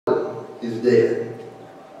is dead.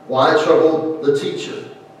 Why trouble the teacher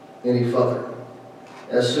any further?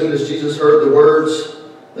 As soon as Jesus heard the words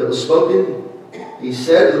that was spoken, he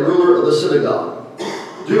said to the ruler of the synagogue,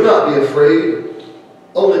 "Do not be afraid,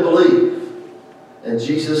 only believe." And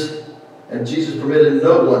Jesus permitted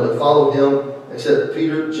no one to follow him except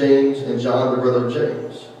Peter, James, and John, the brother of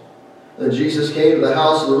James. Then Jesus came to the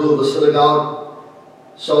house of the ruler of the synagogue,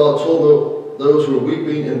 saw a tumult, those who were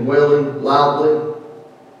weeping and wailing loudly.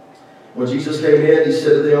 When Jesus came in, he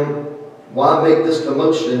said to them, "Why make this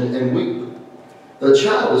commotion and weep? The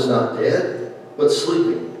child is not dead, but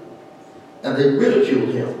sleeping." And they ridiculed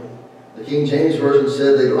him. The King James Version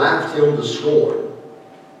said they laughed him to scorn.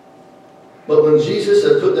 But when Jesus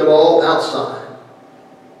had put them all outside,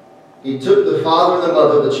 he took the father and the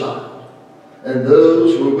mother of the child, and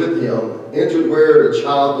those who were with him entered where the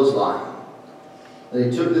child was lying. And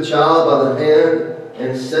he took the child by the hand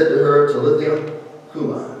and said to her, "Talitha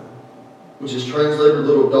cumi," which is translated,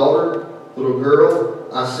 "Little daughter, little girl,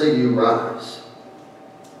 I say to you, rise."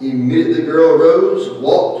 Immediately the girl arose,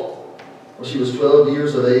 walked, for she was 12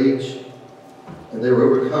 years of age, and they were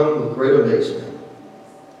overcome with great amazement.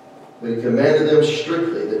 But he commanded them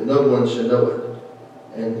strictly that no one should know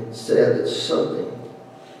it, and said that something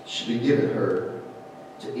should be given her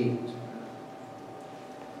to eat.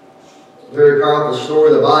 A very powerful story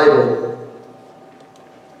in the Bible.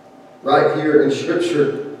 Right here in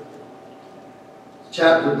Scripture,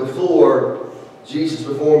 chapter before, Jesus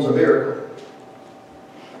performs a miracle.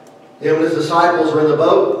 Him and his disciples are in the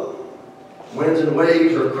boat. Winds and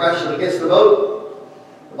waves are crashing against the boat.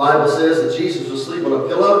 The Bible says that Jesus was asleep on a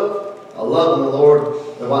pillow. I love when the Lord,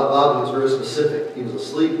 the Bible is very specific. He was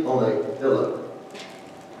asleep on a pillow.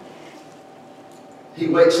 He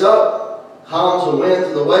wakes up, calms the winds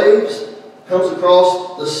and the waves, comes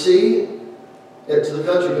across the sea into the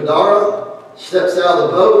country of Gadara, steps out of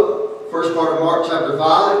the boat, first part of Mark chapter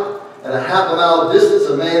 5, at a half a mile distance,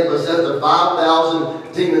 a man possessed of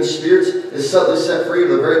 5,000 demon spirits is suddenly set free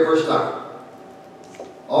for the very first time.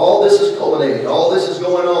 All this is culminating. All this is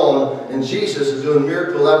going on, and Jesus is doing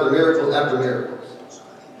miracle after miracle after miracles.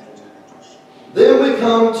 Then we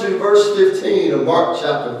come to verse 15 of Mark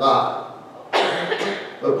chapter 5.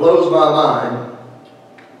 What blows my mind.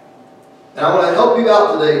 And I want to help you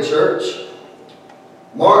out today, church.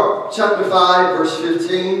 Mark chapter 5, verse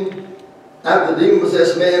 15. After the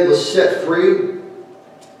demon-possessed man was set free,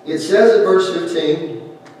 it says in verse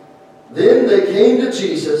 15, "Then they came to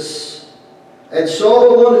Jesus and saw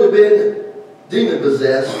the one who had been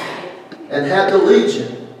demon-possessed and had the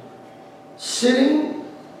legion, sitting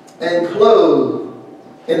and clothed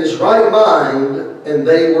in his right mind, and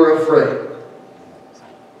they were afraid."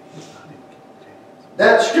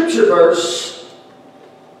 That scripture verse,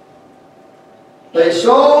 they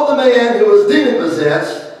saw the man who was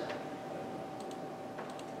demon-possessed,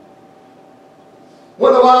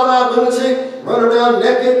 went a wild-eyed lunatic, run around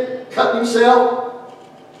naked, cut himself,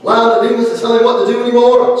 allowing the demons to tell him what to do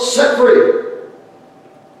anymore, set free.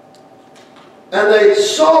 And they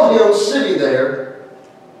saw him sitting there,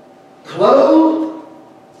 clothed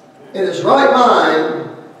in his right mind,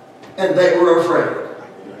 and they were afraid.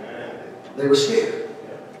 They were scared.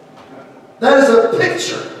 That is a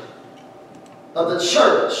picture of the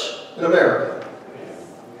church in America.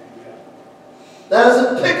 That is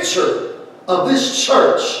a picture of this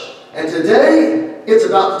church. And today, it's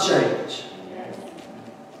about to change.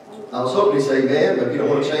 I was hoping he'd say amen, but if you don't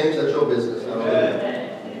want to change, that's your business. I don't know.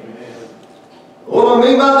 What do I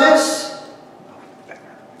mean by this?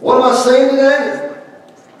 What am I saying today?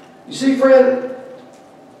 You see, friend,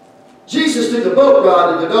 Jesus took a boat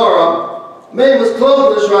ride to Gadara. Man was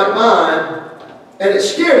clothed in his right mind, and it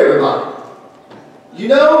scared everybody. You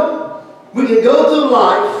know, we can go through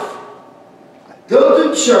life, go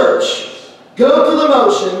through church, go through the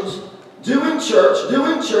motions, doing church,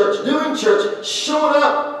 showing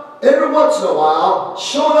up every once in a while,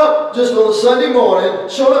 showing up just on a Sunday morning,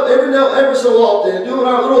 showing up every so often, doing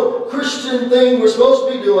our little Christian thing we're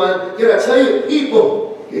supposed to be doing. Can I tell you,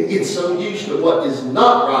 people can get so used to what is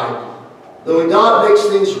not right, that when God makes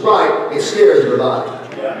things right, it scares everybody.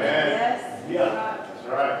 Yes. Yeah. That's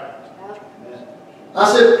right. I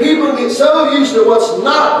said, people get so used to what's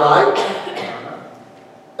not right,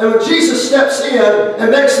 and when Jesus steps in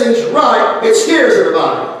and makes things right, it scares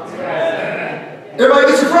everybody. Everybody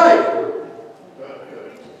gets afraid.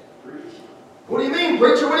 What do you mean,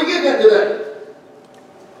 preacher? What are you getting at today?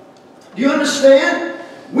 Do you understand?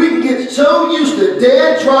 We can get so used to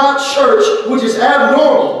dead, dry church, which is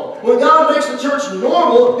abnormal. When God makes the church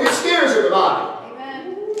normal, it scares everybody.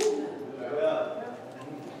 Amen.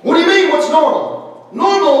 What do you mean, what's normal?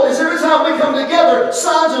 Normal is every time we come together,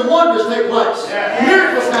 signs and wonders take place. Yeah.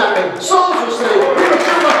 Miracles happen. Souls are saved. People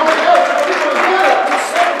feel the Holy Ghost. People are good. It's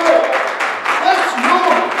so good. That's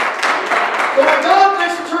normal. But when God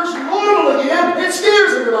makes the church normal again, it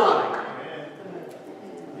scares everybody.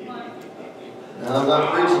 Now, I'm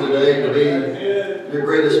not preaching today to be your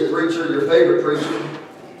greatest preacher, your favorite preacher.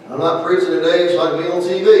 I'm not preaching today so I can be on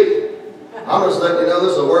TV. I'm just letting you know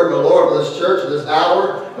this is a word from the Lord for this church at this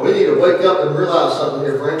hour. And we need to wake up and realize something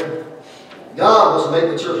here, friend. God wants to make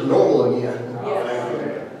the church normal again.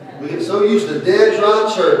 Yes. We get so used to dead,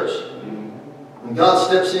 dry church. When God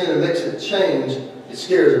steps in and makes it change, it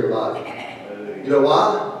scares everybody. You know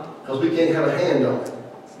why? Because we can't have a hand on it.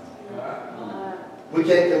 We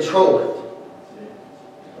can't control it.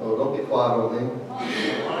 Oh, don't get quiet on me.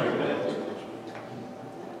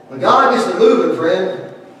 When God gets to moving, friend,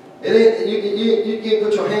 you can't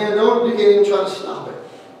put your hand on it. You can't even try to stop it.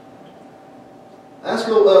 Ask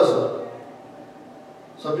old Uzzah.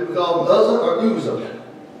 Some people call him Uzzah or Uzzah.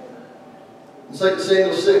 In 2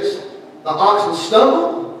 Samuel 6, the oxen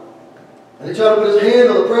stumbled, and he tried to put his hand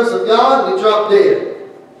on the presence of God, and he dropped dead.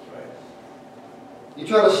 You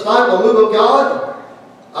try to stifle the move of God,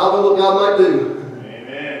 I know what God might do.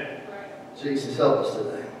 Amen. Jesus, help us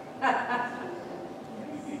today.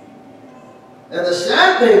 And the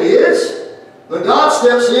sad thing is, when God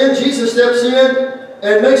steps in, Jesus steps in,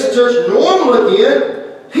 and makes the church normal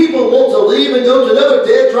again, people want to leave and go to another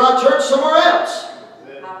dead, dry church somewhere else.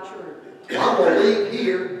 Well, I'm going to leave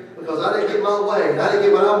here because I didn't get my way, and I didn't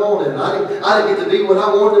get what I wanted, and I didn't get to be what I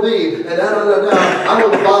wanted to be, and I'm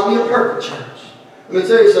going to find me a perfect church. Let me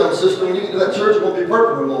tell you something, sister, when you get to that church, it won't be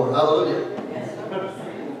perfect no more. Hallelujah.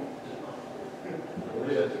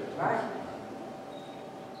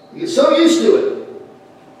 You get so used to it.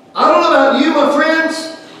 I don't know about you, my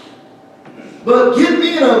friends, but get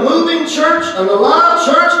me in a moving church, an alive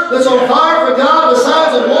church that's on fire for God, with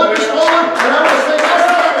signs and wonders flowing, and I'm going to say, that's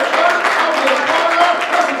the kind of church I'll be a part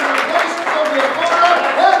of. That's the kind of place I'll be a part of.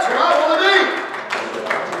 That's where I want to be.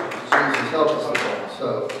 Jesus, help us today.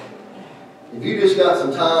 So, if you just got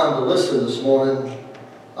some time to listen this morning,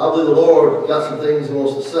 I believe the Lord got some things He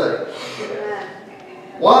wants to say.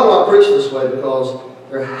 Why do I preach this way? Because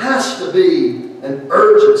there has to be an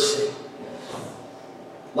urgency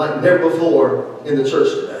like never before in the church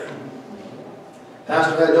today.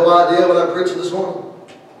 Pastor had no idea what I'm preaching this morning.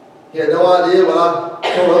 He had no idea what I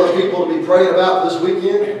told other people to be praying about this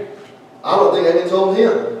weekend. I don't think I even told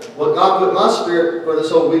him. What God put in my spirit for this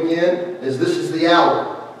whole weekend is this is the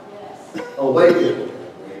hour. Awaken.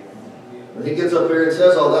 When he gets up here and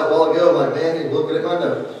says all that a while ago, I'm like, man, he's looking at my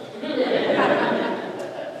notes.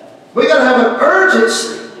 We got to have an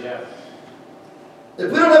urgency. If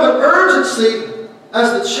we don't have an urgency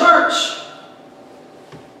as the church,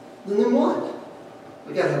 then what?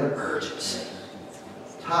 We got to have an urgency.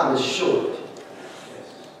 Time is short.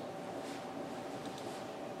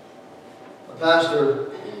 A pastor,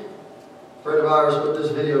 a friend of ours, put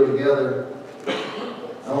this video together.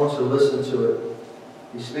 I want you to listen to it.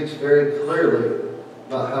 He speaks very clearly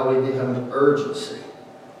about how we need to have an urgency.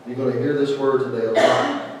 You're going to hear this word today a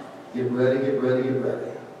lot. Get ready, get ready, get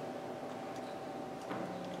ready.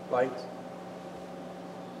 Lights.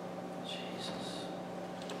 Jesus.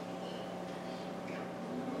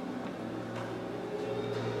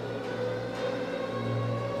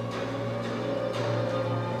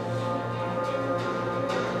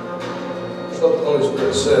 That's what the Holy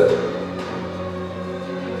Spirit said.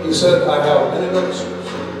 He said, I have many ministers,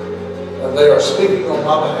 and they are speaking on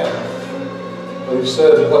my behalf. But he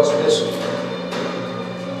said, what's missing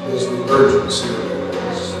is the urgency of the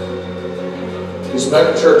words. These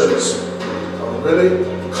mega churches are really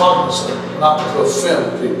cognizant not to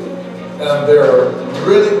offend people. And they're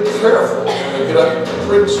really careful when they get up and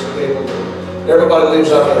preach to people. Everybody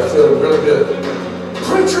leaves out there feeling really good.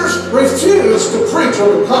 Preachers refuse to preach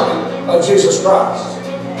on the coming of Jesus Christ.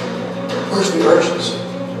 Where's the urgency?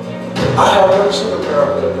 I have never seen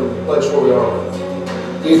America in the place where we are right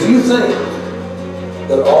now. If you think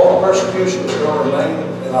that all the persecution is going to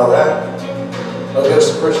remain in Iraq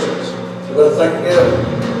against the Christians, you better think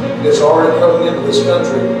again. It's already coming into this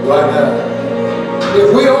country right now.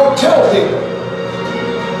 If we don't tell people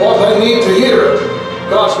what they need to hear,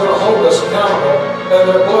 God's going to hold us accountable and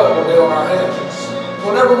their blood will be on our hands.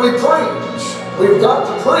 Whenever we preach, we've got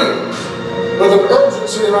to preach with an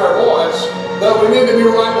urgency in our voice that we need to be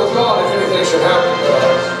right with God if anything should happen to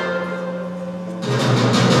us.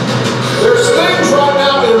 There's things right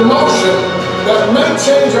now in motion that may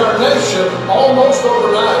change our nation almost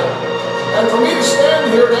overnight. And for me to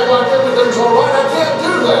stand here and act like everything's all right, I can't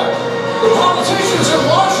do that. The politicians in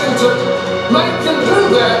Washington, can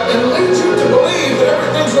do that and lead you to believe that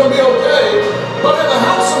everything's going to be okay. But in the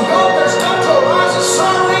house of God, there's got to arise a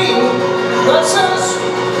siren that says,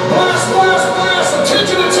 blast, blast, blast,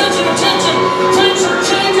 attention, attention, attention. Things are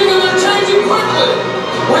changing and they're changing quickly.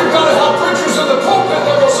 We've got to have preachers in the pulpit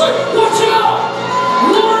that will say, watch out!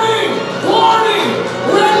 Warning! Warning!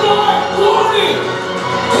 Red light! Warning!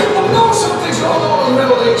 People know something's going on in the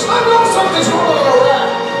Middle East. I know something's going on in Iraq,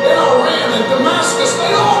 in Iran, in Damascus. They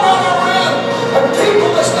know about Iran. And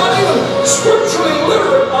people that's not even scripturally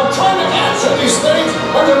literate are trying to answer these things,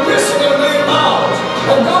 and they're missing it a million miles.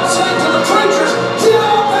 And God's saying to the preachers, get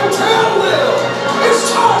up and tell them. It's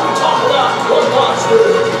time to talk about what God's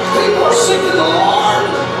doing. People are seeking the Lord.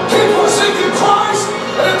 People are seeking Christ.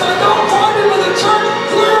 And if they don't find Him in the church,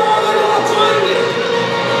 where are they going to find Him?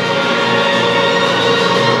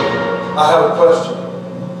 I have a question.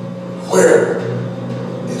 Where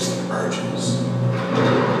is the urgency?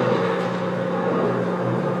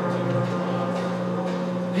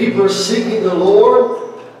 People are seeking the Lord.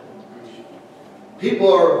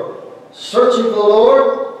 People are searching for the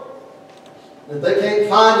Lord. And if they can't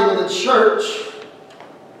find Him in the church,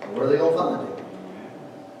 where are they going to find Him?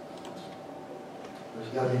 There's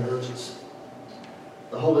got to be an urgency.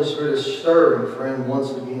 The Holy Spirit is stirring, friend,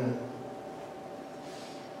 once again.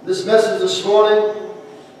 This message this morning,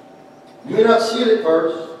 you may not see it at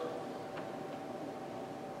first.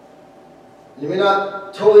 You may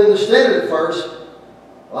not totally understand it at first.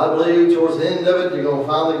 Well, I believe towards the end of it, you're going to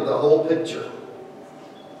finally get the whole picture.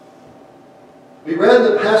 We read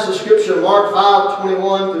the passage of Scripture, Mark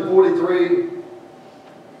 5:21 through 43.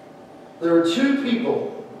 There are two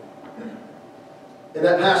people in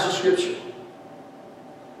that passage of Scripture.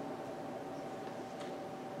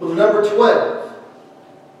 With the number 12.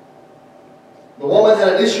 The woman had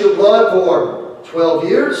an issue of blood for 12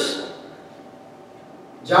 years.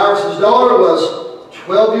 Jairus' daughter was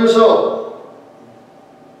 12 years old.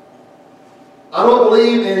 I don't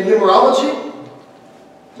believe in numerology,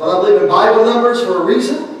 but I believe in Bible numbers for a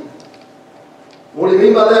reason. What do you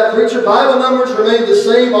mean by that, preacher? Bible numbers remain the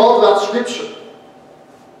same all throughout Scripture.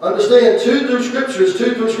 Understand, 2 through Scripture is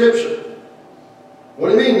 2 through Scripture. What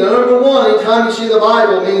do you mean? Number 1, anytime you see the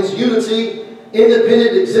Bible, means unity,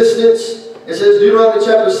 independent existence. It says, Deuteronomy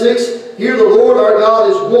chapter 6, here the Lord our God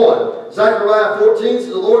is one. Zechariah 14 says,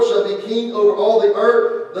 the Lord shall be king over all the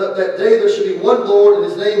earth. That day there should be one Lord and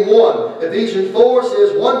His name one. Ephesians 4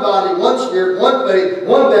 says, one body, one Spirit, one faith,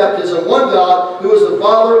 one baptism, one God, who is the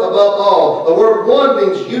Father above all. The word one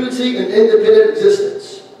means unity and independent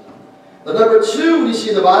existence. The number 2, when you see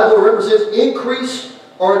in the Bible, represents increase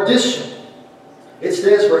or addition. It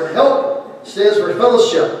stands for help. It stands for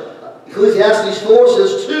fellowship. Ecclesiastes 4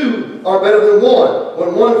 says 2 are better than 1.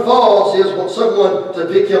 When one falls, He has someone to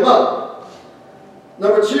pick him up.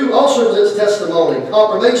 Number 2 also represents testimony,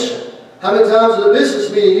 confirmation. How many times in a business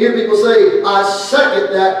meeting you hear people say, I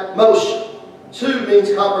second that motion? 2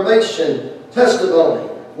 means confirmation, testimony.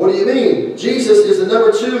 What do you mean? Jesus is the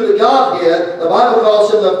number 2 in the Godhead. The Bible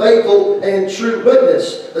calls Him the faithful and true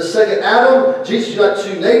witness. The second Adam, Jesus got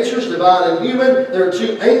 2 natures, divine and human. There are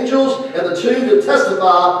 2 angels and the tomb to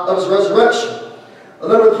testify of His resurrection. The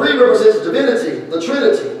number 3 represents divinity, the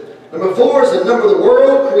Trinity. Number 4 is the number of the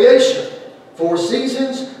world, creation. 4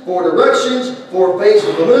 seasons, 4 directions, 4 phases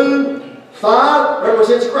of the moon. 5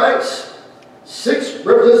 represents grace. 6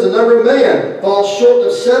 represents the number of man. Falls short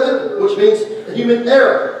of 7, which means human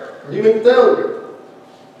error, human failure.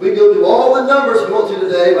 We go through all the numbers we want to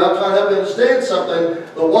today, but I'm trying to help you understand something.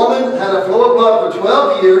 The woman had a flow of blood for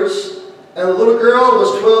 12 years, and the little girl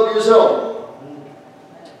was 12 years old.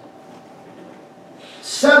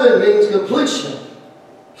 7 means completion,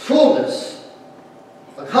 fullness,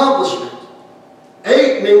 accomplishment.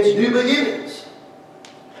 8 means new beginnings.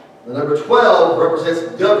 The number 12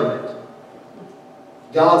 represents government,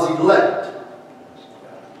 God's elect,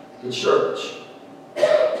 the church.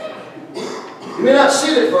 You may not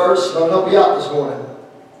see it at first, but I'll help you out this morning.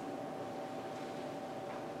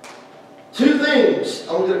 2 things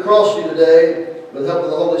I want to get across to you today with the help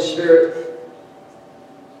of the Holy Spirit.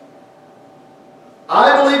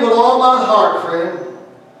 I believe with all my heart, friend,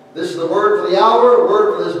 this is the word for the hour, a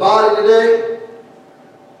word for this body today.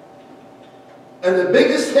 And the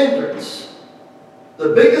biggest hindrance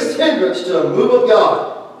to a move of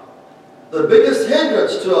God, the biggest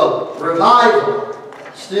hindrance to a revival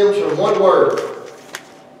stems from one word.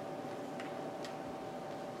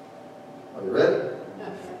 Are you ready?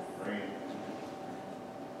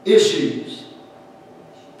 Issues.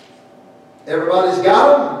 Everybody's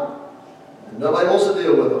got them, and nobody wants to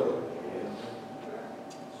deal with them.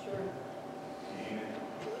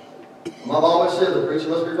 I'm Mom always said the preacher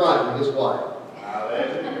must be right when he gets quiet.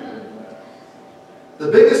 Hallelujah. The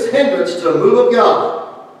biggest hindrance to a move of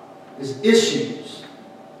God is issues.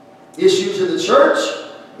 Issues in the church,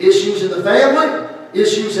 issues in the family,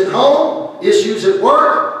 issues at home, issues at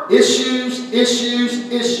work, issues.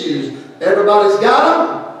 Everybody's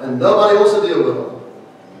got them, and nobody wants to deal with them.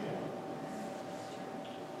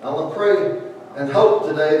 I want to pray and hope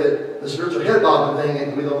today that the spiritual head bobbing thing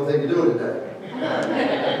ain't going to be the only thing you're doing today.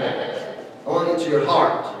 I want to get to your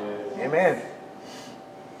heart. Amen.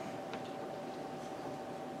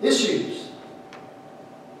 Issues.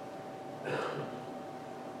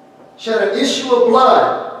 She had an issue of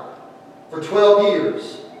blood for 12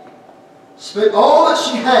 years. Spent all that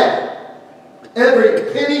she had,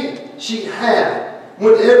 every penny she had.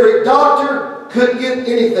 Went to every doctor, couldn't get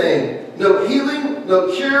anything. No healing,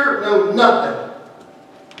 no cure, no nothing.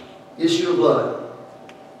 Issue of blood.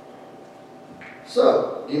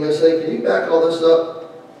 So, you may say, can you back all this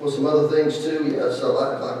up with some other things too? Yes, so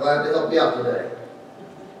I'm glad to help you out today.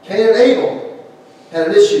 Cain and Abel had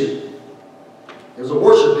an issue. It was a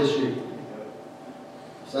worship issue.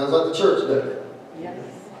 Sounds like the church, doesn't it? Yes.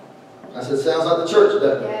 I said, sounds like the church,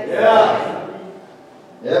 doesn't it? Yeah.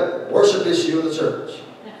 Yep, worship issue in the church.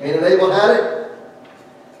 Cain and Abel had it.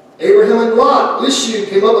 Abraham and Lot, issue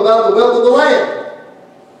came up about the wealth of the land.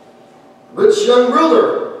 Rich young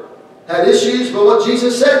ruler had issues about what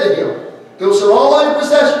Jesus said to him. Go sell all your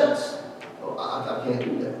possessions. Oh, I can't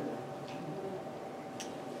do that.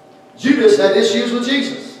 Judas had issues with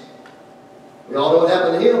Jesus. We all know what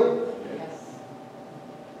happened to him. Yes.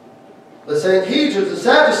 The Sanhedrin, the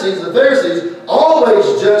Sadducees, and the Pharisees always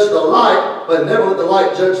judged the light, but never let the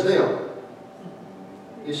light judge them.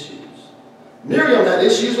 Issues. Miriam had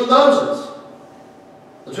issues with Moses.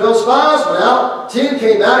 The 12 spies went out, 10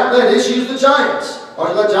 came back, they had issues with giants.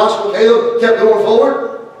 Aren't you glad Joshua and Caleb kept going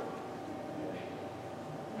forward?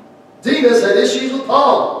 Demas had issues with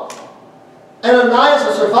Paul. Ananias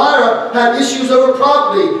and Sapphira had issues over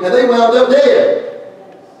property, and they wound up dead.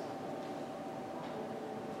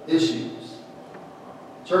 Issues.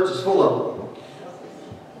 Church is full of them.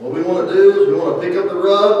 What we want to do is we want to pick up the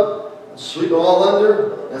rug, sweep them all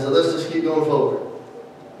under, and say, let's just keep going forward.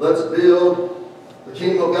 Let's build the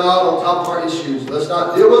kingdom of God on top of our issues. Let's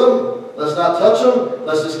not deal with them. Let's not touch them.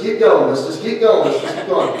 Let's just keep going. Let's just keep going. Let's just keep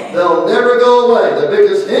going. They'll never go away. The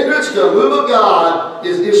biggest hindrance to a move of God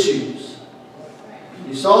is issues.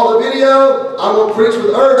 You saw the video? I'm going to preach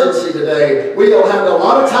with urgency today. We don't have a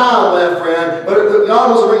lot of time left, friend, but God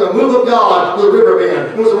wants to bring a move of God to the river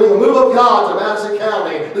bend. He wants to bring a move of God to Madison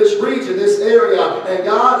County, this region, this area. And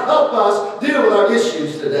God, help us deal with our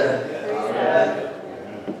issues today.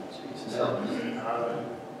 Jesus, help us.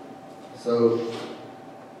 So,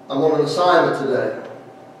 I'm on an assignment today.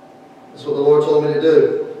 That's what the Lord told me to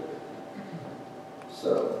do.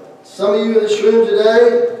 So, some of you in this room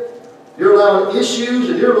today, you're allowing issues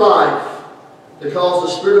in your life to cause the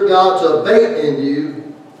Spirit of God to abate in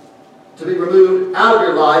you, to be removed out of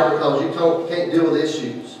your life because you can't deal with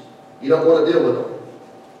issues. You don't want to deal with them.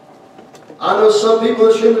 I know some people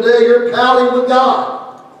in this room today, you're pouting with God.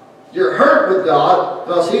 You're hurt with God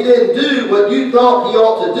because He didn't do what you thought He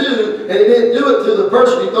ought to do, and He didn't do it through the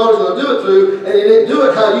person you thought He was going to do it through, and He didn't do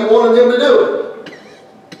it how you wanted Him to do it.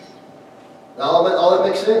 Now, all that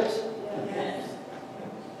makes sense?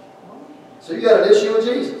 So you got an issue with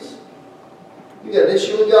Jesus. You got an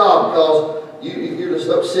issue with God because you're just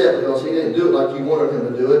upset because He didn't do it like you wanted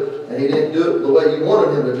Him to do it, and He didn't do it the way you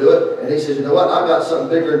wanted Him to do it. And He says, you know what, I've got something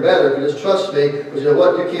bigger and better if you just trust me. But you know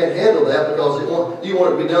what, you can't handle that because you want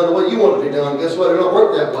it to be done the way you want it to be done. Guess what, it don't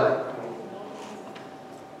work that way.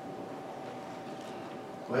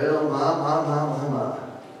 Well, my.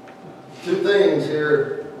 Two things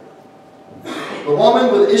here. The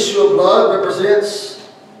woman with the issue of blood represents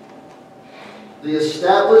the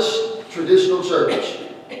established traditional church.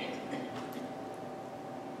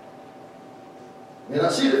 You may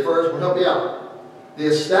not see it at first, but we'll help you out. The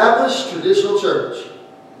established traditional church.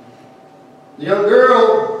 The young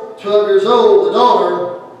girl, 12 years old, the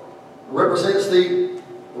daughter, represents the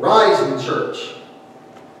rising church.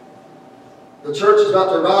 The church is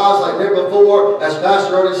about to rise like never before. As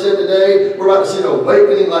Pastor already said today, we're about to see an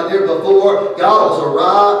awakening like never before. God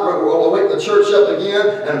will wake the church up again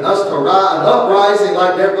and us to rise, an uprising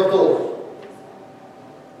like never before.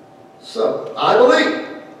 So, I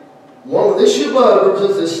believe one with issue of blood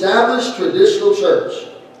represents the established traditional church.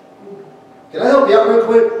 Can I help you out real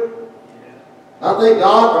quick? I thank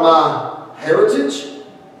God for my heritage,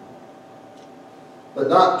 but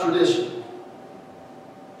not tradition.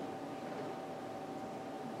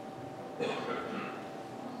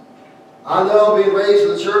 I know being raised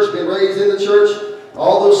in the church, being raised in the church,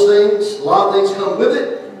 all those things, a lot of things come with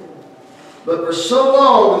it. But for so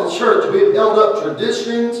long in the church, we've held up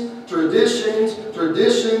traditions,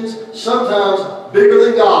 sometimes bigger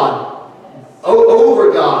than God,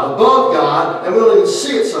 over God, above God, and we don't even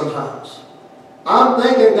see it sometimes. I'm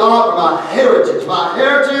thanking God for my heritage. My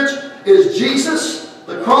heritage is Jesus,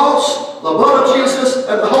 the cross, the blood of Jesus,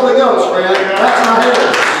 and the Holy Ghost, friend. That's my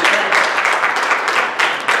heritage.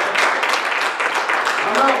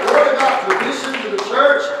 I'm not worried about traditions in the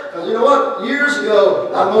church, because you know what? Years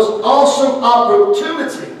ago, I had the most awesome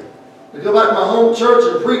opportunity to go back to my home church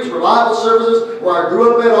and preach revival services where I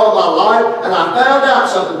grew up in all my life, and I found out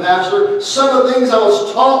something, Pastor. Some of the things I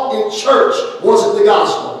was taught in church wasn't the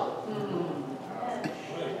gospel.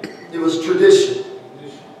 It was tradition.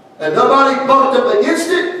 And nobody bumped up against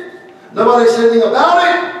it. Nobody said anything about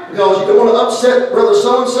it because you don't want to upset brother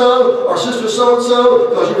so-and-so or sister so-and-so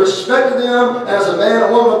because you respected them as a man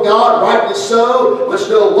and woman of God, rightly so. But you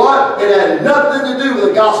know what? It had nothing to do with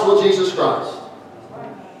the gospel of Jesus Christ.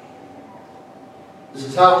 This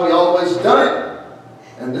is how we always done it,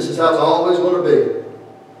 and this is how it's always going to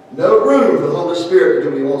be. No room for the Holy Spirit to do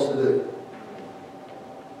what He wants to do.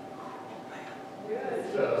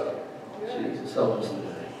 Jesus, help us today.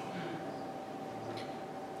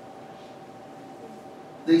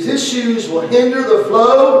 These issues will hinder the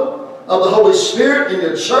flow of the Holy Spirit in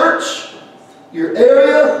your church, your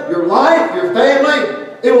area, your life, your family.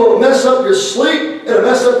 It will mess up your sleep. It'll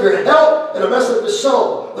mess up your health. It'll mess up your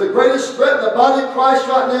soul. The greatest threat in the body of Christ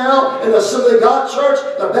right now, in the Assembly of God church,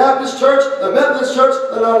 the Baptist church, the Methodist church,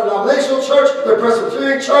 the non-denominational church, the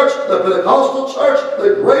Presbyterian church, the Pentecostal church,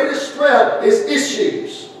 the greatest threat is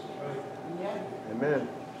issues. Amen.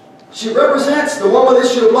 She represents the one with the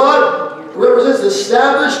issue of blood, represents the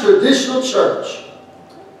established traditional church.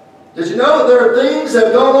 Did you know that there are things that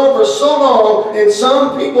have gone on for so long in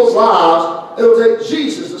some people's lives, it will take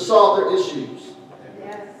Jesus to solve their issues.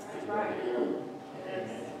 Yes, that's right.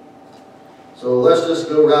 So let's just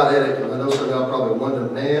go right at it, because I know some of y'all probably wonder,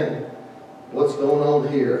 man, what's going on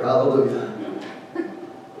here? Hallelujah.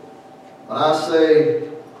 When I say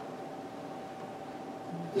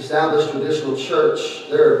established traditional church,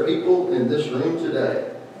 there are people in this room today.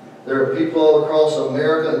 There are people all across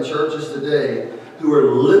America and churches today who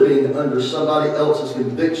are living under somebody else's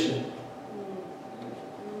conviction.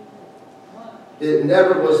 It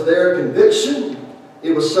never was their conviction.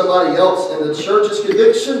 It was somebody else in the church's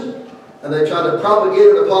conviction. And they tried to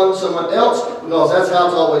propagate it upon someone else because that's how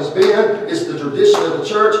it's always been. It's the tradition of the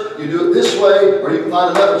church. You do it this way or you can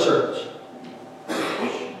find another church.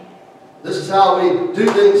 This is how we do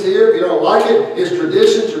things here. If you don't like it, it's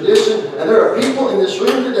tradition. And there are people in this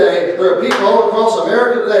room today, there are people all across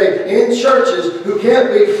America today in churches who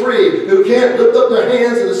can't be free, who can't lift up their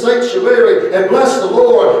hands in the sanctuary and bless the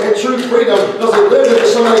Lord in true freedom because they live into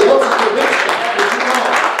somebody else's conviction.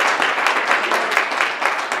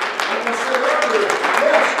 Like I said earlier,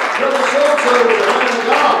 yes, Brother so-and-so was a man of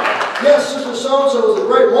God. Yes, Sister so-and-so was a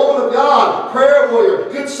great woman of God, prayer warrior,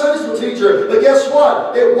 good Sunday school teacher. But guess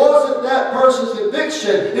what? It wasn't that person's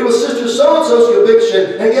conviction. It was Sister so-and-so's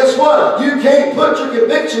conviction. And guess what? You can't put your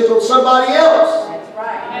convictions on somebody else. That's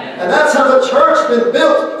right. And that's how the church has been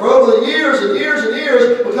built for over the years and years and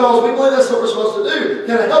years because we believe that's what we're supposed to do.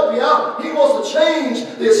 Can I help you out? He wants to change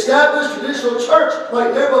the established traditional church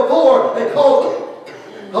like never before and cause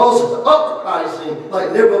an uprising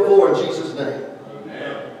like never before in Jesus' name.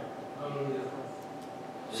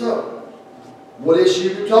 So, what issue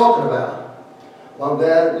are you talking about? Well, I'm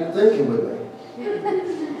glad you're thinking with me.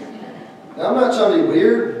 Now, I'm not trying to be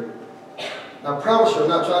weird. I promise you I'm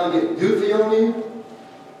not trying to get goofy on you.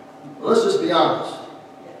 But let's just be honest.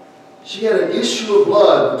 She had an issue of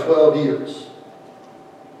blood for 12 years.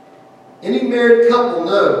 Any married couple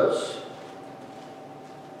knows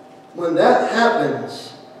when that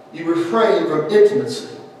happens, you refrain from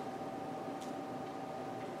intimacy.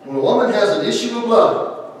 When a woman has an issue of blood,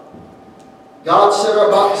 God set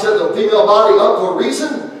the female body up for a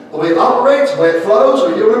reason. The way it operates, the way it flows,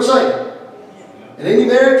 or you know what I'm saying? And any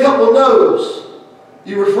married couple knows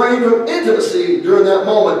you refrain from intimacy during that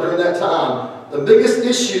moment, during that time. The biggest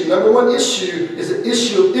issue, number one issue, is the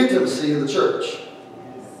issue of intimacy in the church.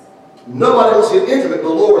 Nobody wants to get intimate with the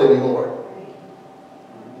Lord anymore.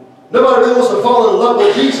 Nobody really wants to fall in love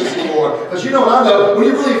with Jesus anymore. Because you know what I know, when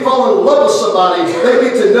you really fall in love with somebody, they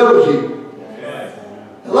get to know you.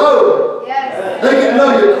 Hello? Yes. They get to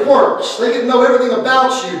know your quirks. They get to know everything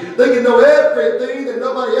about you. They get to know everything that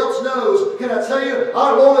nobody else knows. Can I tell you,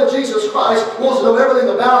 our Lord Jesus Christ wants to know everything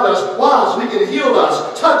about us. Why? So He can heal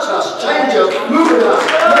us, touch us, change us, move in us,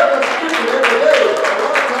 make us different every day. A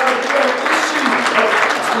lot of times we don't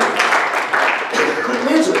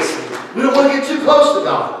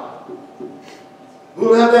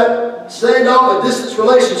that standoff and distance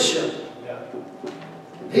relationship.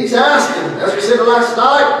 He's asking, as we said last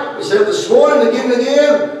night, we said this morning again and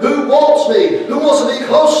again, who wants me? Who wants to be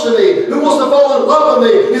close to me? Who wants to fall in love with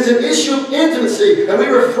me? It's an issue of intimacy, and we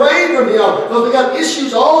refrain from Him because we got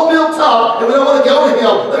issues all built up, and we don't want to go to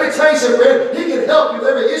Him. Let me tell you something, friend. He can help you with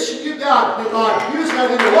every issue you got in life. You just got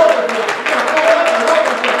to get to work with Him. You got to go up and work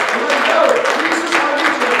with Him. And let Him know it. Jesus, I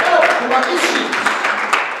need your help with my issues.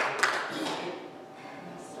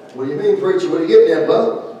 What do you mean, preacher? What are you getting at?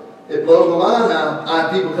 Well, it blows my mind how I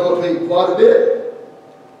have people come up to me quite a bit.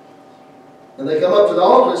 And they come up to the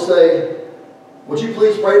altar and say, would you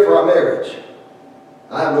please pray for our marriage?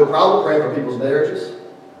 I have no problem praying for people's marriages.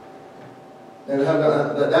 And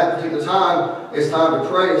at that particular time, it's time to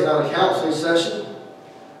pray. It's not a counseling session.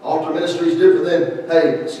 Altar ministry is different than,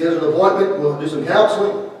 hey, schedule an appointment, we'll do some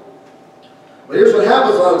counseling. But here's what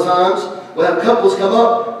happens a lot of times. We'll have couples come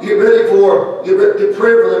up, get prayer for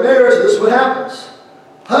their marriage, and this is what happens.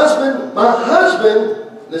 My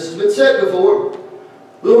husband, this has been said before,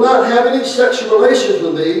 will not have any sexual relations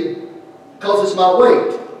with me because it's my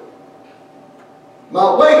weight.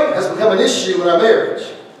 My weight has become an issue in our marriage.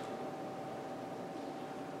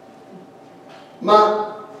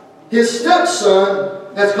 His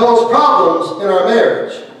stepson has caused problems in our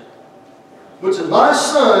marriage, which is my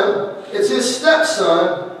son, it's his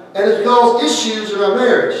stepson, and it's caused issues in our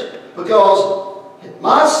marriage because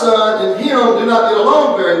my son and him do not get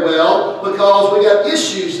along very well because we got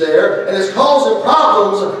issues there, and it's causing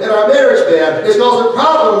problems in our marriage bed. It's causing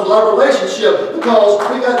problems in our relationship because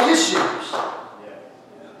we got issues.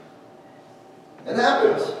 It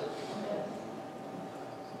happens.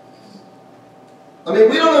 I mean,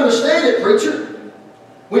 we don't understand it, preacher.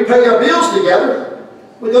 We pay our bills together.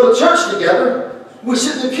 We go to church together. We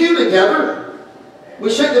sit in the pew together. We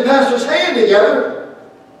shake the pastor's hand together.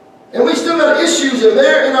 And we still got issues in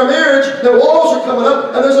our marriage. The walls are coming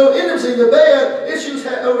up, and there's no intimacy in the bed. Issues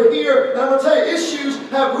over here. And I'm going to tell you, issues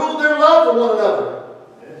have ruled their love for one another.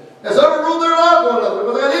 Has overruled their love for one another.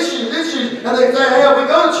 But they got issues. And they say, hey, if we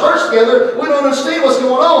go to church together, we don't understand what's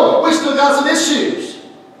going on. We still got some issues.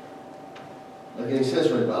 Make any sense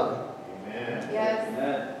for anybody? Amen. Yes.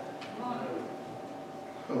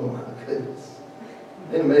 Oh my goodness.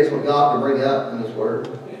 Isn't it amazing what God can bring out in His Word?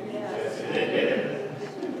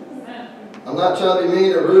 I'm not trying to be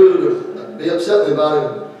mean or rude or be upset with anybody.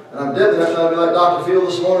 And I'm definitely not trying to be like Dr. Phil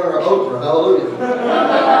this morning or Oprah. Hallelujah.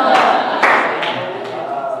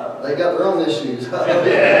 They got their own issues.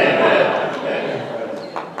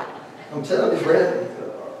 I'm telling you, friend.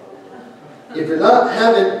 If you're not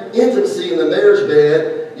having intimacy in the marriage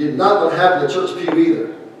bed, you're not going to have it in the church pew either.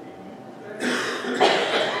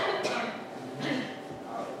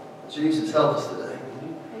 Jesus, help us today.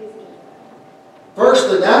 First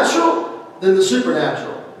the natural, then the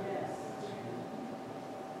supernatural.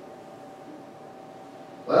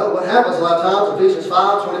 Well, what happens a lot of times, Ephesians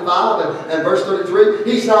 5:25 and verse 33,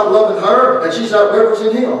 he's not loving her and she's not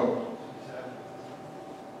reverencing him.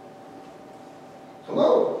 Come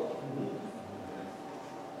on.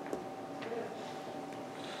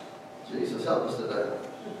 Jesus, help us today.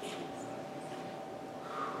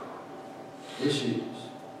 Issues.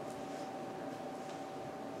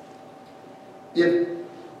 If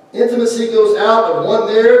intimacy goes out of one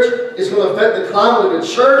marriage, it's going to affect the climate of the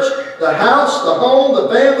church, the house, the home, the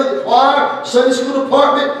family, the choir, Sunday school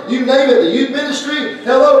department, you name it, the youth ministry.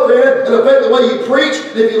 Hello, friend. It'll affect the way you preach.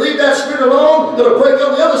 And if you leave that spirit alone, it'll break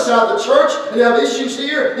on the other side of the church, and you have issues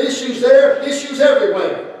here, issues there, issues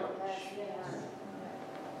everywhere.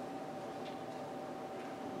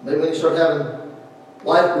 Maybe when you start having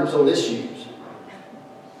life groups on issues,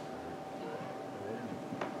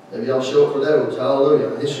 maybe y'all show up for those.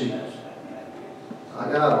 Hallelujah. Issues.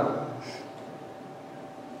 I got them.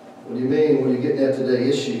 What do you mean? What are you getting at today?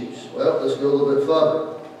 Issues. Well, let's go a little bit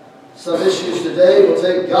further. Some issues today will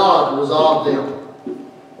take God to resolve them.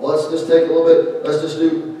 Well, let's just take a little bit. Let's just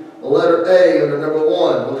do the letter A under number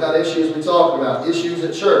 1. What kind of issues are we talking about? Issues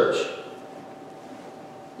at church.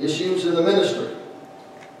 Issues in the ministry.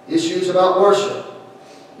 Issues about worship.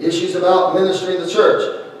 Issues about ministry in the church.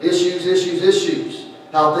 Issues.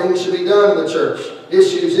 How things should be done in the church.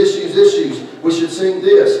 Issues. We should sing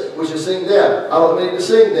this. We should sing that. I don't need to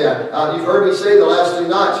sing that. You've heard me say the last 2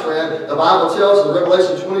 nights, friend. The Bible tells us in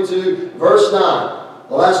Revelation 22, verse 9.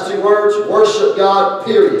 The last 2 words, worship God,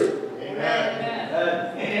 period. Amen.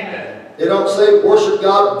 It don't say worship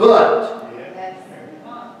God, but.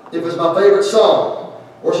 If it's my favorite song.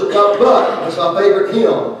 Worship God, but if it's my favorite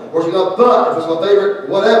hymn. Worship God, but if it's my favorite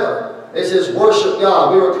whatever. It says worship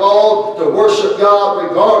God. We were called to worship God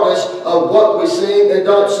regardless of what we sing and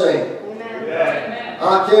don't sing. Amen.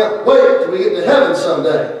 I can't wait till we get to heaven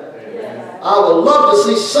someday. I would love to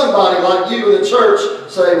see somebody like you in the church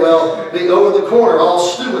say, well, be over the corner all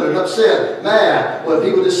stewing and upset, mad. Well, if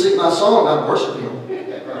he would just sing my song, I'd worship him.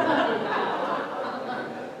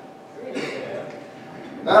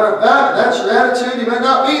 Matter of fact, that's your attitude, you may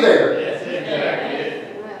not be there.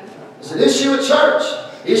 It's an issue at church.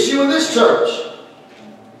 Issue in this church.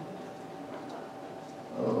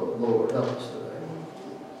 Oh, Lord, help us today.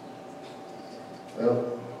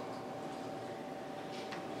 Well,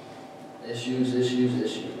 issues.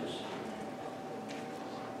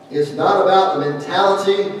 It's not about the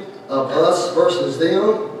mentality of us versus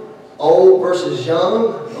them, old versus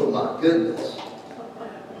young. Oh my goodness.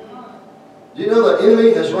 Do you know the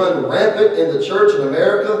enemy has run rampant in the church in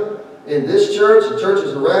America, in this church, and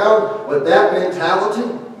churches around, with that mentality?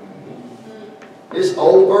 It's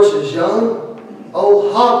old versus young.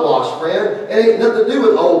 Oh, hogwash, friend. It ain't nothing to do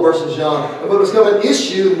with old versus young. But it's become an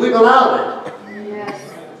issue, we've allowed it.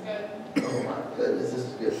 Oh my goodness, this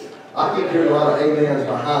is good. I keep hearing a lot of amens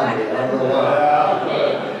behind me. I don't know why.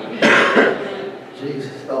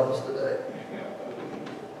 Jesus, help us today.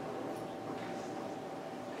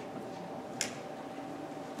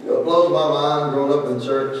 You know, it blows my mind growing up in the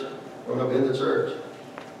church.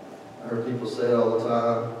 I heard people say it all the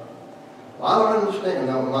time. Well, I don't understand.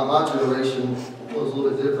 Now, my generation was a little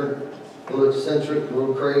bit different, a little eccentric, a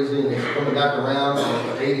little crazy, and it's coming back around.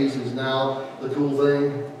 The 80s is now the cool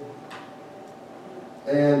thing.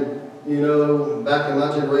 And, you know, back in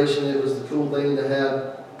my generation, it was the cool thing to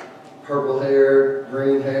have purple hair,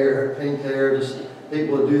 green hair, pink hair. Just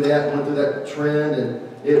people would do that, went through that trend, and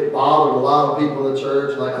it bothered a lot of people in the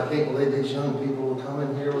church. Like, I can't believe these young people will come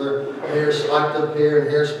in here with their hair spiked up here and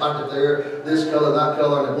hair spiked up there, this color, that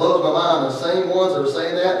color. And it blows my mind. The same ones that are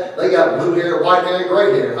saying that, they got blue hair, white hair, and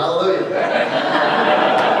gray hair. Hallelujah.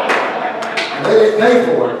 And they didn't pay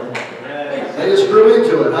for it. They just grew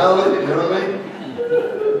into it. Hallelujah. You know what I mean?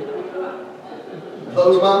 It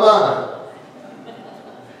blows my mind.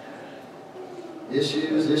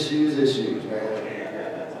 Issues, man.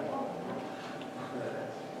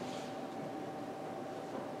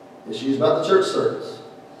 Issues about the church service.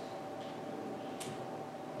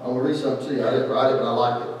 I'm going to read something to you. I didn't write it, but I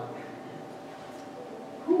like it.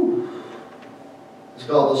 Whew. It's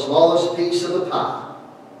called The Smallest Piece of the Pie.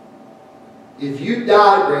 If you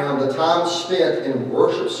diagram the time spent in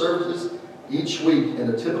worship services each week in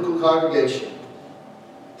a typical congregation,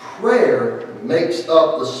 prayer makes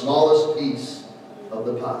up the smallest piece of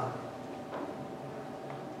the pie.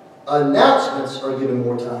 Announcements are given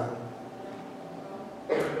more time.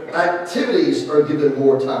 Activities are given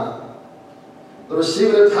more time. The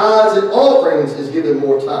receiving of tithes and offerings is given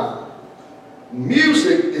more time.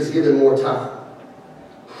 Music is given more time.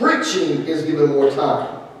 Preaching is given more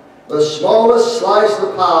time. The smallest slice of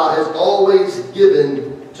the pie is always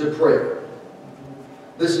given to prayer.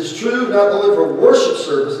 This is true not only for worship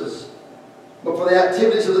services, but for the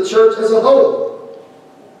activities of the church as a whole.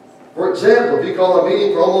 For example, if you call a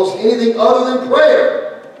meeting for almost anything other than prayer,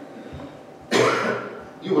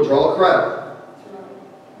 you will draw a crowd.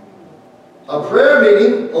 A prayer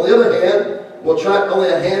meeting, on the other hand, will attract only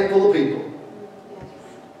a handful of people.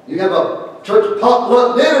 You have a church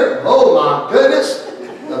potluck dinner. Oh my goodness.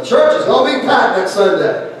 The church is going to be packed next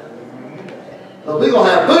Sunday. But we're going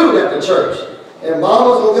to have food at the church. And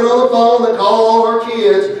mama's going to get on the phone and call all her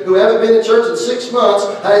kids who haven't been to church in 6 months.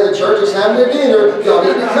 Hey, the church is having a dinner. Y'all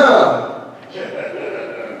need to come.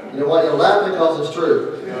 You know why you're laughing? Because it's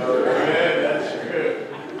true.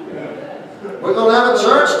 We're going to have a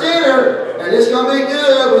church dinner, and it's going to be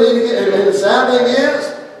good. We need to get, and the sad thing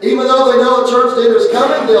is, even though they know the church dinner is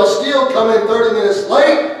coming, they'll still come in 30 minutes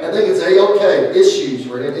late and think it's A-okay. Issues,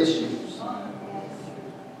 friend, issues.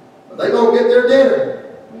 But they're going to get their dinner.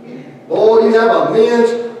 Boy, you have a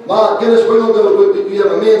men's, my goodness, we're going to go, you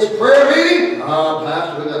have a men's prayer meeting?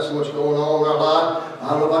 Pastor, we got so much going on in our life. I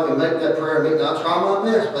don't know if I can make that prayer meeting. I'll try my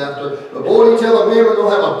best, Pastor. But boy, you tell a man we're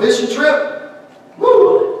going to have a fishing trip?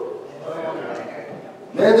 Woo!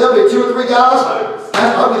 Man, there'll be 2 or 3 guys.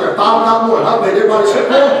 I'll be there 5 o'clock morning. I'll make everybody sit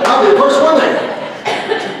there. I'll be the first one there.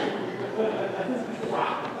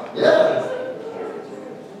 Yeah.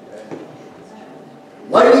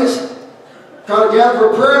 Ladies, trying to gather for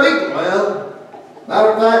a prayer meeting. Well, matter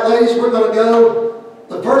of fact, ladies, we're going to go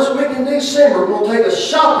the first week in December. We're going to take a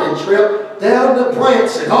shopping trip down to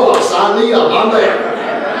Branson. Oh, sign me up. I'm there.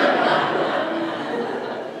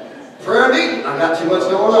 Prayer meeting. I got too much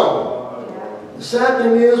going on. The sad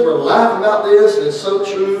thing is, we're laughing about this, and it's so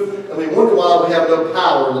true, and we wonder why we have no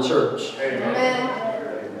power in the church. Amen.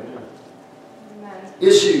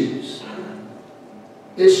 Issues.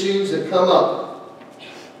 Issues that come up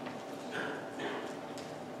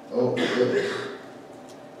Oh, my goodness.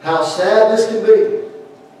 How sad this can be.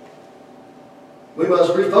 We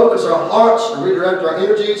must refocus our hearts and redirect our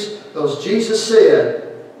energies because Jesus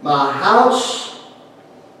said, my house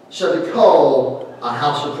shall be called a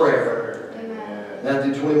house of prayer. Amen.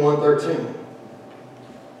 Matthew 21:13.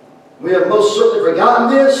 We have most certainly forgotten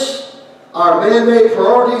this. Our man-made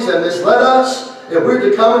priorities have misled us. If we're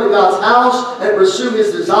to come into God's house and pursue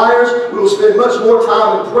His desires, we will spend much more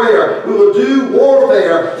time in prayer. We will do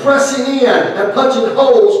warfare, pressing in and punching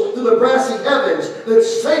holes through the brassy heavens. Then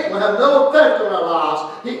Satan will have no effect on our lives.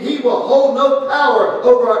 He will hold no power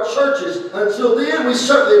over our churches. Until then, we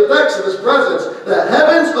suffer the effects of His presence. The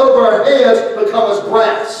heavens over our heads become as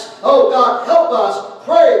brass. Oh, God, help us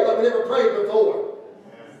pray like we never prayed before.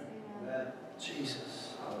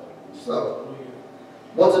 Jesus. So,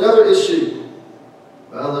 what's another issue?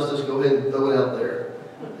 Well, let's just go ahead and throw it out there.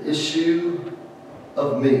 The issue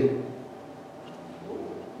of me.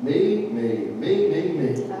 Me.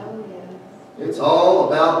 Oh, yes. It's all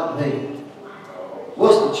about me.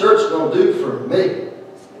 What's the church going to do for me?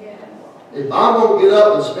 Yes. If I'm going to get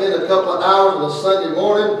up and spend a couple of hours on a Sunday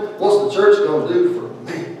morning, what's the church going to do for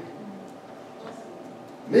me?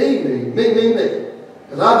 Me.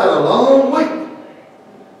 Because I've had a long week.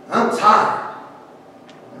 I'm tired.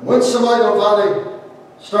 And when's somebody going to finally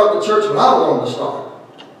start the church when I want them to start?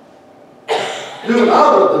 Do what I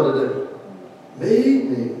want them to do. Me.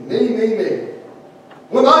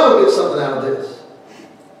 When am I going to get something out of this?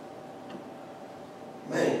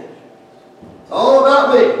 Man. It's all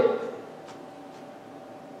about me.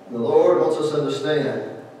 And the Lord wants us to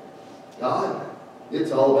understand, God,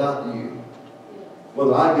 it's all about you.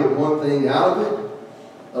 Whether I get one thing out of it,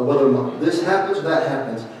 or whether this happens or that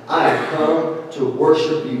happens, I have come to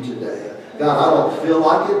worship you today. God, I don't feel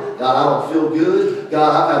like it. God, I don't feel good.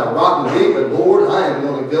 God, I've had a rotten week, but Lord, I am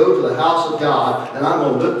going to go to the house of God, and I'm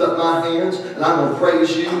going to lift up my hands, and I'm going to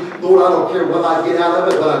praise you. Lord, I don't care what I get out of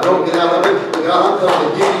it, what I don't get out of it, but God, I'm going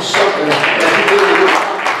to give you something that you really want.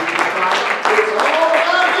 It's all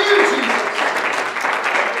about you, Jesus.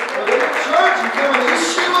 But in the church, it's an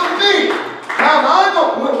issue of me.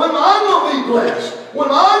 When am I going to be blessed? When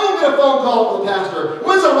am I going to get a phone call from the pastor?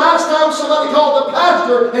 When's the last time somebody called the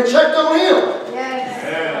pastor and checked on him? Yes.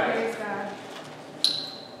 Praise God.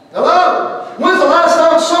 Hello? When's the last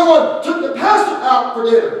time someone took the pastor out for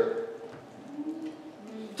dinner?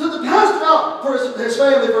 Took the pastor out for his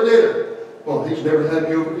family for dinner. Well, he's never had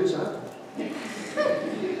me over his house.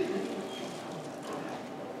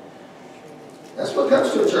 That's what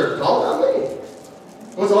comes to a church. It's all about me.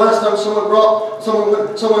 When's the last time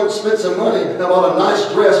someone spent some money and bought a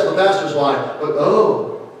nice dress for the pastor's wife? But,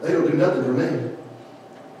 oh, they don't do nothing for me.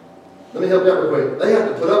 Let me help you out real quick. They have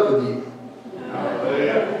to put up with you.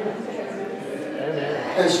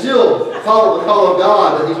 And still follow the call of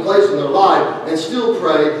God that He's placed in their life, and still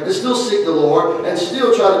pray, and still seek the Lord, and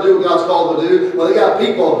still try to do what God's called them to do. Well, they got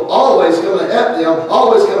people always coming at them,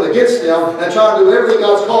 always coming against them, and trying to do everything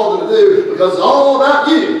God's called them to do because it's all about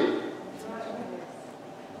you.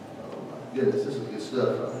 Goodness, this is good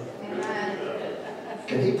stuff. Huh?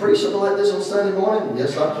 Can he preach something like this on Sunday morning?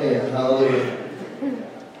 Yes, I can. Hallelujah.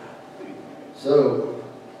 So,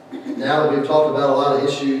 now that we've talked about a lot of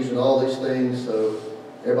issues and all these things, so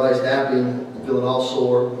everybody's happy and feeling all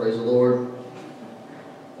sore, praise the Lord.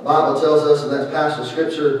 The Bible tells us in that passage of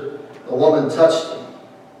Scripture, a woman touched him.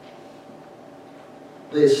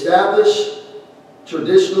 The established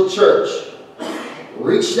traditional church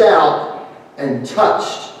reached out and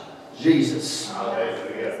touched Jesus.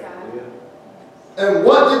 And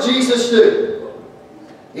what did Jesus do?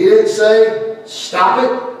 He didn't say, stop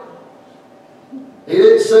it. He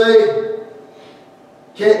didn't say,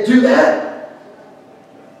 can't do that.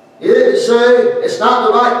 He didn't say, it's not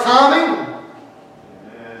the right timing.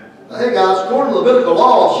 Hey guys, according to Levitical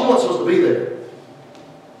law, she wasn't supposed to be there.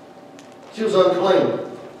 She was unclean.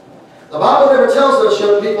 The Bible never tells us,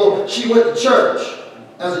 young people, she went to church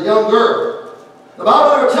as a young girl. The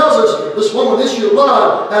Bible never tells us this woman with issue of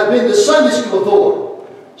blood has been to Sunday school before.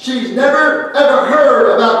 She's never ever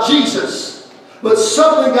heard about Jesus. But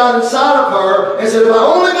something got inside of her and said, if I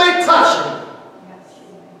only may touch him.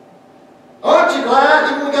 Aren't you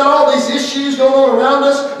glad, even we got all these issues going on around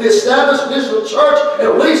us, the established traditional church,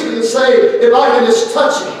 at least we can say, if I can just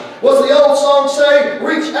touch him. What's the old song say?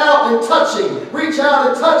 Reach out and touch him. Reach out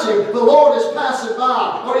and touch him. The Lord is passing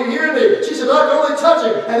by. Are you hearing me? She said, I can only touch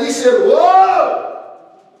him. And he said, whoa!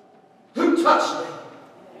 Who touched me?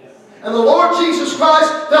 And the Lord Jesus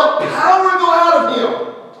Christ felt power go out of him.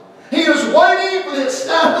 He is waiting for the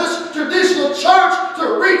established traditional church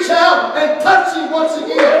to reach out and touch him once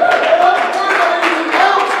again. Not worry about anything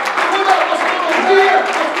else. We're not what's going on here.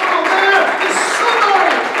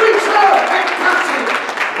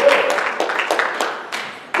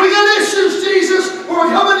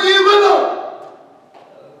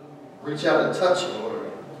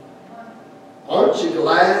 Aren't you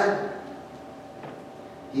glad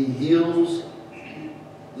he heals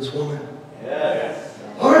this woman? Yes.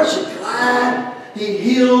 Aren't you glad he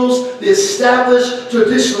heals the established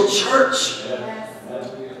traditional church? Yes.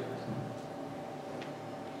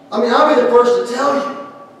 I mean, I'll be the first to tell you,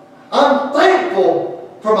 I'm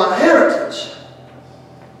thankful for my heritage.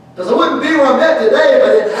 Because I wouldn't be where I'm at today if I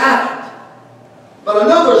didn't have it. But I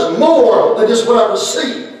know there's more than just what I've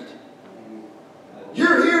received.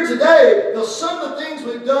 You're here today because some of the things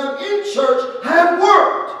we've done in church have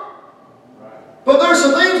worked. But there's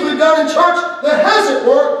some things we've done in church that hasn't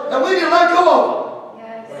worked, and we need to let go of them.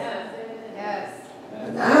 Yes. Yes.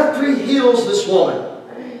 And after he heals this woman,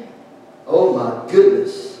 oh my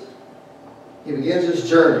goodness, he begins his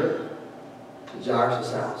journey to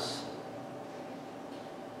Jairus' house.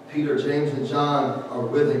 Peter, James, and John are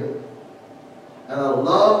with him. And I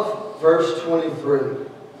love verse 23.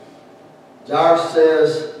 Jairus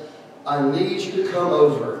says, I need you to come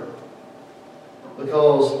over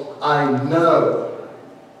because I know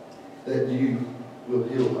that you will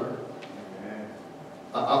heal her.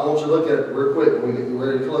 I want you to look at it real quick when we get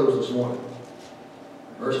ready to close this morning.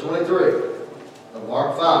 Verse 23 of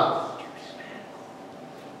Mark 5.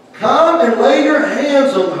 Come and lay your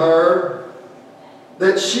hands on her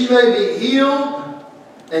that she may be healed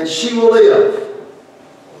and she will live.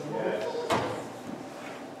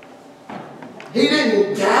 He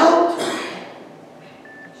didn't doubt.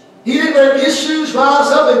 He didn't let issues rise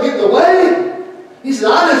up and get in the way. He said,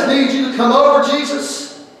 I just need you to come over,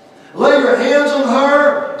 Jesus. Lay your hands on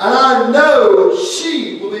her, and I know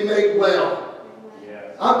she will be made well.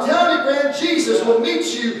 Yes. I'm telling you, friend, Jesus will meet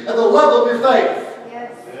you at the level of your faith.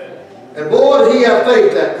 Yes. And boy, did he have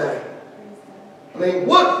faith that day. I mean,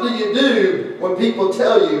 what do you do when people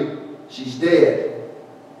tell you she's dead?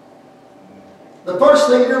 The first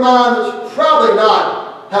thing in your mind is probably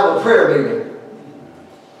not have a prayer meeting.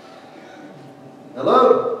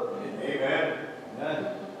 Hello? Amen.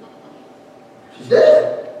 She's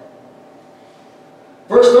dead.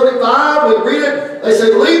 Verse 35, we read it. They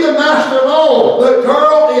say, leave the master alone. The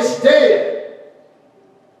girl is dead.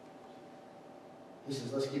 He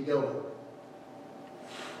says, let's keep going.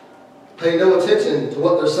 Pay no attention to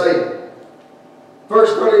what they're saying.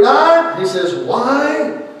 Verse 39, he says,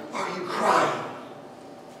 why are you crying?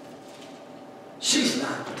 She's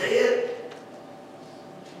not dead.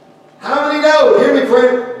 How many know? Hear me,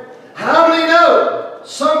 friend. How many know?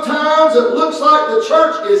 Sometimes it looks like the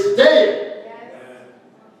church is dead. Yes.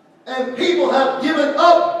 And people have given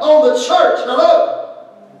up on the church. Hello?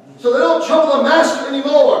 So they don't trouble the master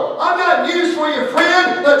anymore. I've got news for you,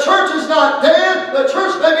 friend. The church is not dead. The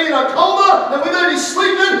church may be in a coma, and we may be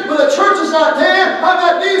sleeping, but the church is not dead. I've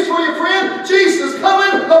got news for you, friend. Jesus is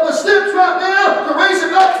coming up the steps right now to raise him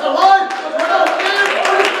back to life. But we're not dead.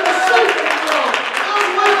 We're just going to sleep anymore. God,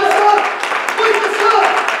 wake us up. Wake us up.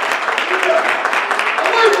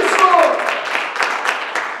 Wake us up.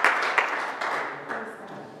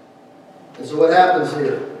 And so what happens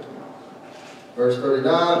here? Verse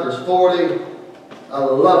 39, verse 40. I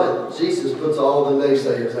love it. Jesus puts all the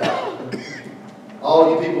naysayers out. All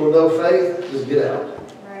you people with no faith, just get out.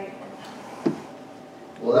 Right.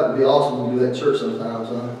 Well, that would be awesome to do that in church sometimes,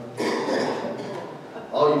 huh?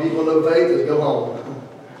 All you people with no faith, just go home.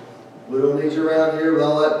 We don't need you around here with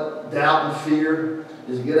all that doubt and fear.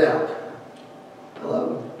 Just get out.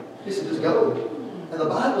 Hello? He said, just go. And the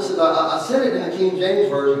Bible says, I said it in the King James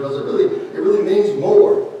Version because it really means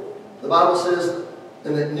more. The Bible says,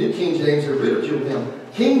 in the New King James, they ridiculed him.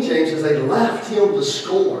 King James says they laughed him to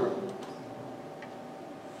scorn.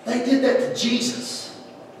 They did that to Jesus.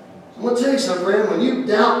 I'm going to tell you something, friend. When you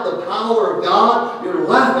doubt the power of God, you're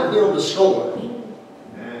laughing him to scorn.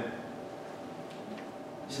 Amen.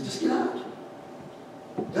 He said, just get out.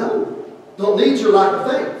 Go. Don't need your lack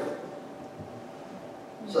of faith.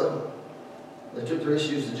 So, they took their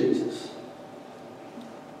issues to Jesus.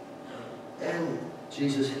 And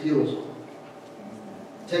Jesus heals them.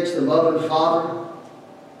 Takes the mother and father,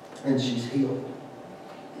 and she's healed.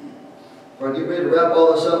 Before I get ready to wrap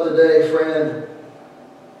all this up today, friend,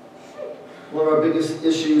 one of our biggest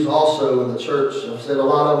issues also in the church, I've said a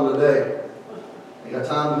lot of them today. I got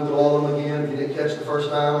time to go through all of them again. If you didn't catch the first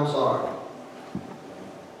time, I'm sorry.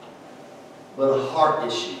 But a heart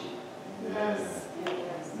issue. Yes.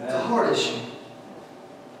 It's a heart issue.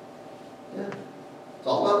 Yeah. It's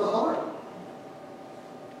all about the heart.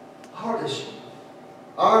 Heart issue.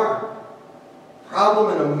 Our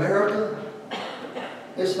problem in America,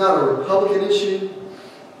 it's not a Republican issue,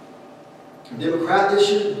 a Democrat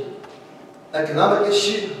issue, economic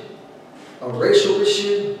issue, a racial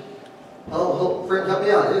issue. Oh, friend, help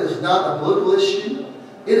me out. It is not a political issue.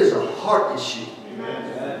 It is a heart issue.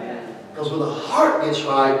 Because when the heart gets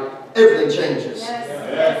right, everything changes.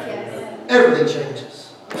 Everything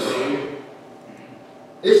changes.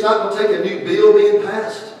 It's not going to take a new bill being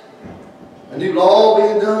passed, a new law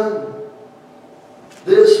being done,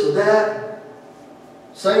 this or that,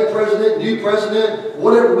 same president, new president,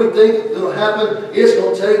 whatever we think is going to happen. It's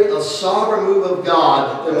going to take a sovereign move of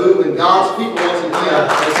God to move in God's people once again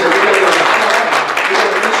and say, we're going to initiate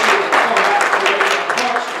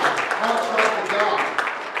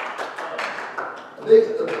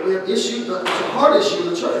the heart. We have issues. It's a heart issue in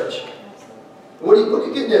the church. What are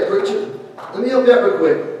you getting at, preacher? Let me help you out real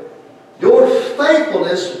quick. Your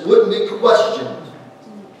faithfulness wouldn't be questioned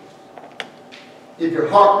if your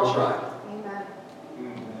heart was right.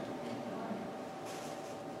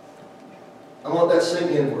 I want that to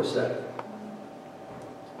sink in for a second.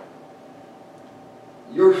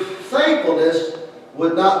 Your faithfulness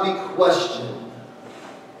would not be questioned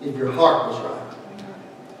if your heart was right.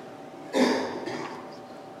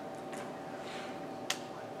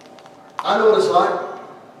 I know what it's like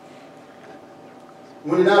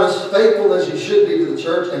when you're not as faithful as you should be to the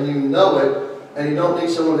church and you know it and you don't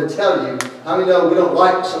need someone to tell you. How many know we don't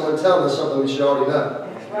like someone telling us something we should already know?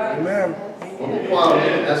 Amen. Well,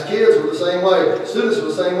 as kids, we're the same way. Students are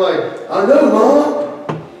the same way. I know, Mom.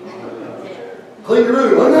 Clean your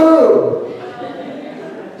room. I know.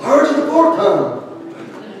 I heard you the 4th time.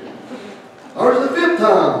 I heard you the 5th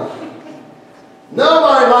time.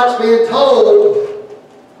 Nobody likes being told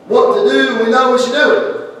what to do when we know we should do it.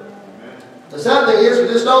 The sad thing is we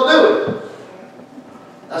just don't do it.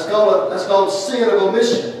 That's called sin of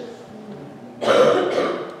omission. I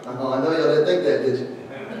know y'all didn't think that, did you?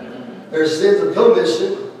 There's sins of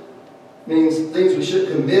commission, means things we should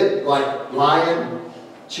commit, like lying,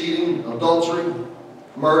 cheating, adultery,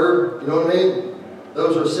 murder. You know what I mean?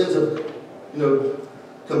 Those are sins of,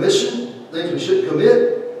 commission, things we should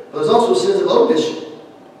commit. But there's also sins of omission,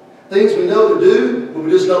 things we know to do, but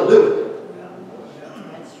we just don't do it.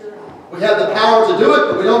 We have the power to do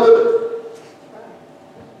it, but we don't do it.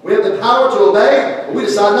 We have the power to obey, but we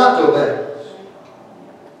decide not to obey.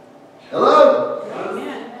 Hello?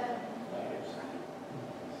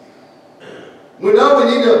 We know we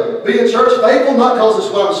need to be in church faithful, not because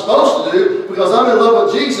it's what I'm supposed to do, because I'm in love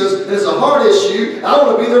with Jesus, and it's a heart issue. I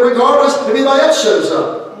want to be there regardless if anybody else shows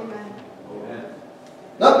up. Amen.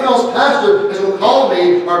 Not because pastor is going to call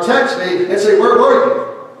me or text me and say, where were you?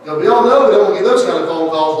 Because we all know we don't want to get those kind of phone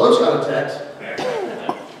calls, those kind of texts.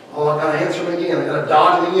 Oh, I got to answer him again. I got to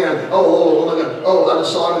dodge him again. I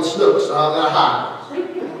just saw him in Snooks, so I got to hide.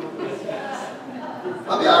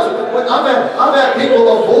 I've had people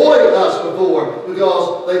avoid us before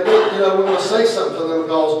because they think, we want to say something to them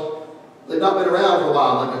because they've not been around for a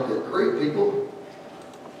while. I'm like, great people.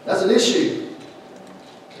 That's an issue.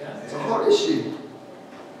 It's a hard issue.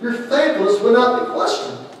 Your faithfulness will not be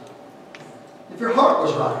questioned if your heart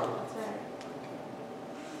was right.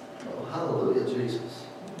 Oh, hallelujah, Jesus.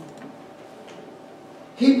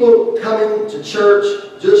 People coming to church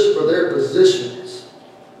just for their positions.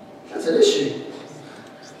 That's an issue.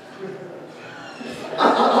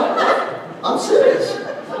 I'm serious.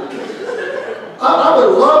 I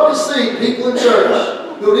would love to see people in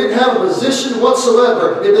church who didn't have a position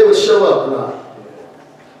whatsoever if they would show up or not.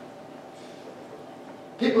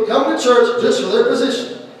 People come to church just for their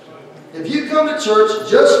position. If you come to church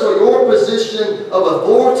just for your position of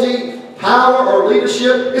authority, power, or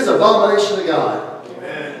leadership, it's an abomination to God.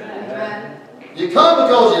 You come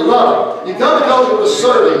because you love Him. You come because you want to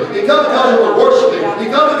serve Him. You come because you want to worship Him. You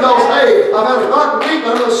come because, hey, I've had a rotten week,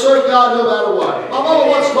 but I'm going to serve God no matter what. My mama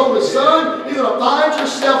once told me, son, you're going to find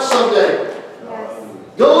yourself someday. Yes.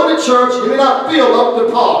 Going to church, you may not feel up to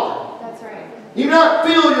par. That's right. You may not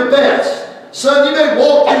feel your best. Son, you may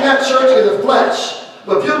walk in that church in the flesh.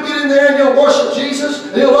 But if you'll get in there and you'll worship Jesus,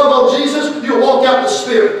 and you'll love on Jesus, you'll walk out in the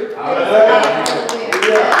Spirit.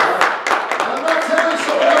 Hallelujah.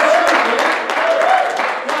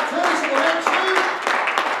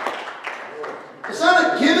 It's not a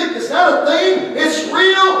gimmick. It's not a thing. It's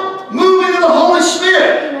real moving of the Holy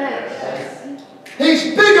Spirit. Amen.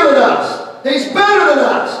 He's bigger than us. He's better than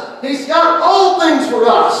us. He's got all things for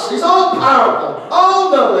us. He's all powerful,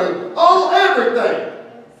 all knowing, all everything.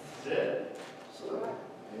 So,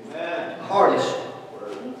 heart issue.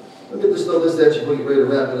 Let me just throw this at you before you get ready to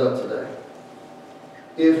wrap it up today.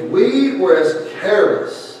 If we were as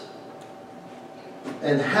careless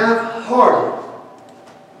and half-hearted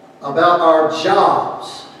about our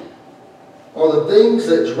jobs or the things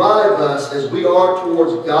that drive us as we are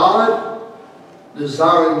towards God,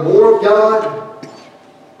 desiring more of God,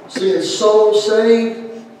 seeing souls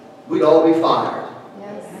saved, we'd all be fired.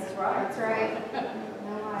 Yes. That's right.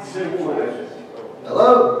 No lie.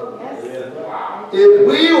 Hello? Yes. If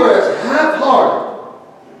we were as half-hearted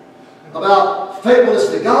about faithfulness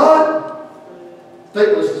to God,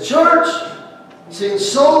 faithfulness to church, seeing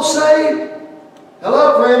souls saved,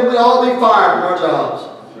 hello, friend, we'd all be fired from our jobs.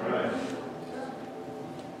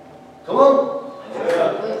 Come on.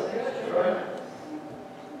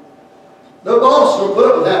 No boss will put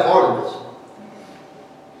up with half-heartedness.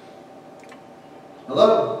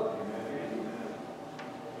 Hello?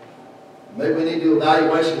 Maybe we need to do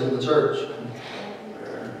evaluations in the church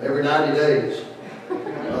every 90 days.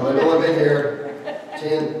 Well, they've only been here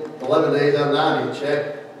 10, 11 days out of 90.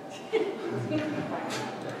 Check.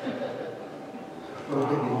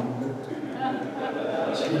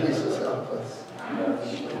 Jesus help us.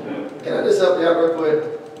 Can I just help you out real quick?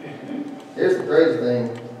 Here's the crazy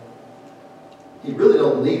thing. He really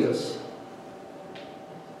don't need us.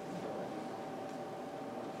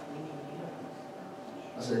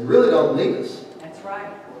 I said, he really don't need us. That's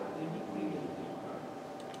right.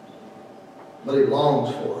 But he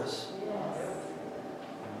longs for us.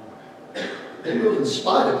 He moves in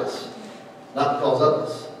spite of us, not because of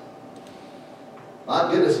us.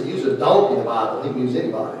 My goodness, he used a donkey in the Bible. He can use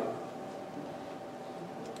anybody.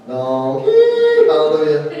 Donkey,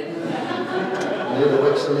 hallelujah. I need to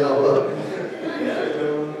wake some of y'all up.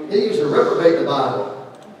 He used a reprobate in the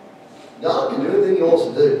Bible. God can do anything he wants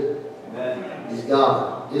to do. He's God.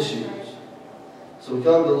 Issues. So we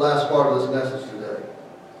come to the last part of this message today.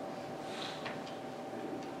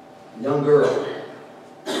 A young girl.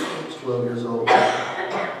 She's 12 years old.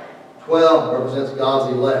 12 represents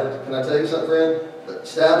God's elect. Can I tell you something, friend? The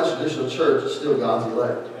established traditional church is still God's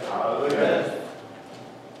elect.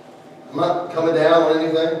 I'm not coming down on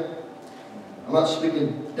anything. I'm not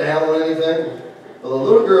speaking down on anything. But the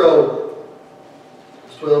little girl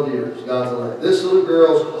is 12 years, God's elect. This little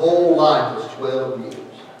girl's whole life is 12 years.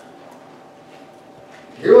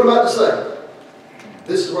 You hear what I'm about to say?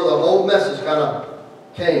 This is where the whole message kind of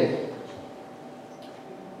came.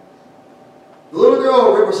 The little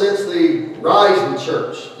girl represents the rising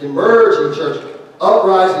church, emerging church,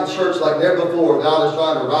 uprising church like never before. God is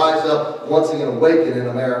trying to rise up once again, awaken in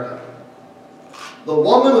America. The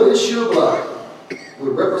woman with issue of blood,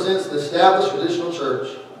 who represents the established traditional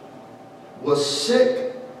church, was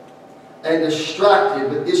sick and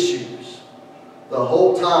distracted with issues the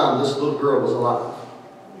whole time this little girl was alive.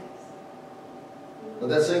 Let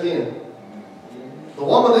that sink in. The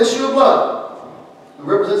woman with issue of blood, who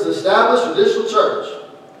represents the established traditional church,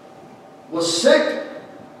 was sick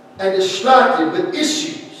and distracted with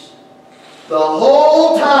issues the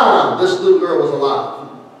whole time this little girl was alive.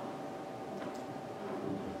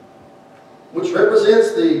 Which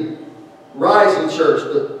represents the rising church,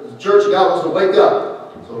 the church God wants to wake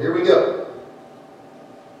up. So here we go.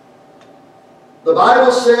 The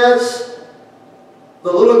Bible says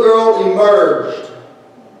the little girl emerged.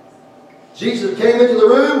 Jesus came into the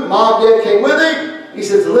room. Mom and Dad came with him. He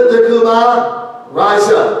says, "Talitha kumai, rise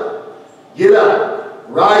up. Get up.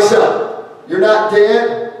 Rise up. You're not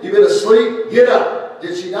dead. You've been asleep. Get up."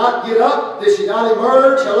 Did she not get up? Did she not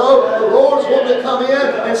emerge? Hello? The Lord's wanting to come in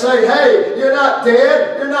and say, "Hey, you're not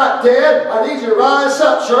dead. You're not dead. I need you to rise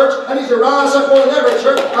up, church. I need you to rise up more than ever,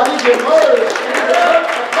 church. I need you to emerge.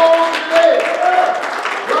 I call you today.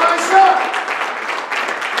 Rise up."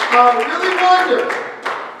 I really wonder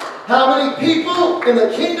how many people in the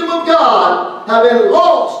kingdom of God have been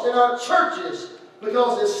lost in our churches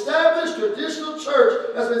because the established traditional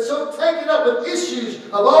church has been so taken up with issues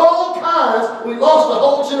of all kinds, we lost a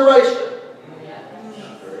whole generation.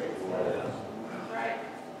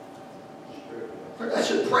 That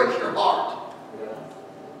should break your heart.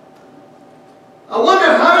 I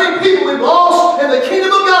wonder how many people we've lost in the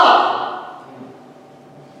kingdom of God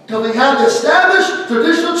because we have the established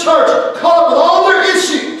traditional church caught up with all their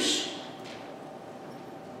issues.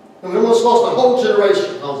 And we almost lost a whole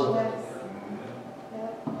generation because of that.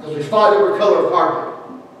 Because we fight over color of carpet.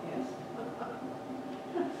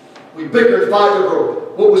 We bicker and fight over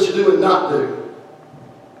what we should do and not do.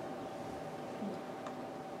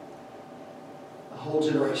 A whole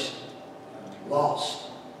generation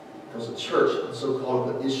lost because the church was so caught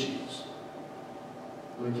up in issues.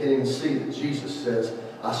 We can't even see that Jesus says,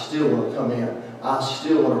 "I still want to come in. I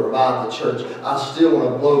still want to revive the church. I still want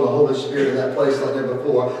to blow the Holy Spirit in that place like never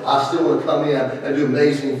before. I still want to come in and do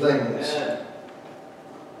amazing things."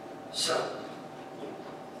 So,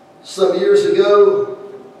 some years ago,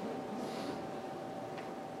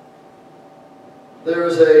 there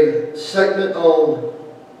was a segment on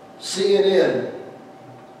CNN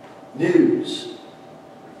News.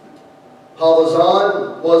 Paul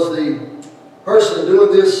Azan was the person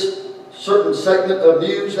doing this certain segment of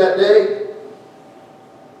news that day.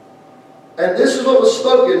 And this is what was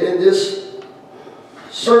spoken in this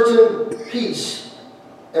certain piece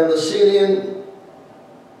in the CNN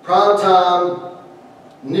primetime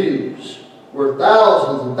news, where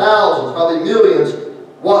thousands and thousands, probably millions,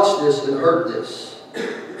 watched this and heard this.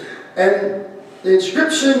 And the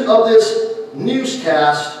inscription of this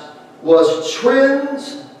newscast was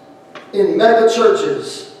 "Trends in Mega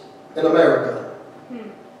Churches in America."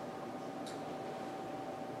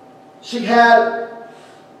 She had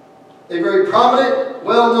a very prominent,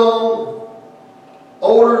 well-known,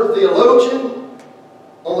 older theologian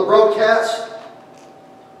on the broadcast.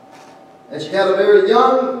 And she had a very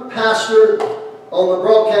young pastor on the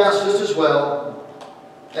broadcast just as well.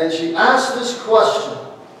 And she asked this question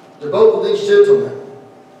to both of these gentlemen.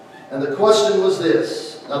 And the question was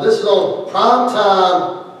this. Now this is on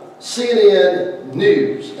primetime CNN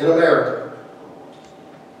News in America.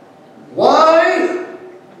 Why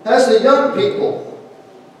has the young people,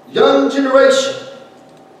 young generation,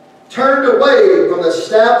 turned away from the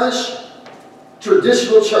established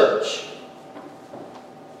traditional church?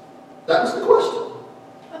 That was the question.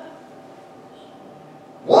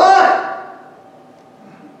 Why?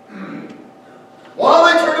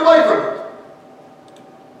 Why they turned away from it?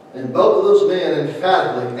 And both of those men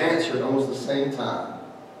emphatically answered almost the same time.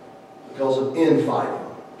 Because of infighting.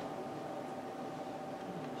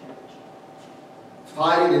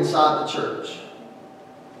 Fighting inside the church.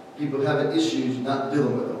 People having issues not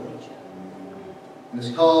dealing with them. And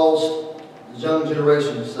it's caused the young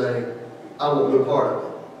generation to say, I won't be a part of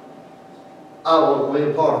it. I won't be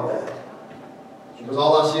a part of that. Because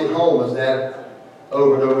all I see at home is that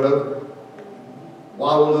over and over and over.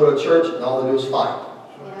 Why won't go to a church and all they do is fight?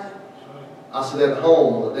 Yeah. I see that at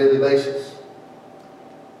home on a daily basis.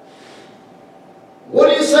 What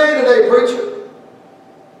are you saying today, preacher?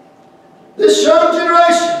 This young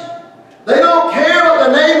generation, they don't care about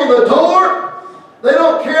the name on the door. They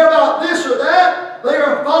don't care about this or that. They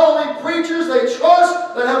are following preachers they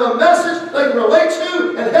trust, that have a message they can relate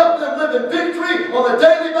to and help them live in victory on a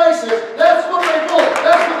daily basis. That's what they want.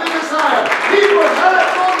 That's what they desire. People are not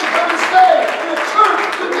going to come and stay in a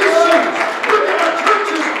church with issues. Look at our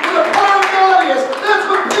churches with a power of God is. That's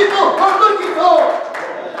what people are looking for.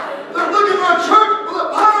 They're looking for a church with the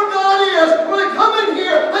power of God is. When they come in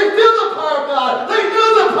here, they feel the power of God. They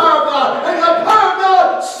know the power of God. And the power of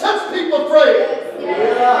God sets people free.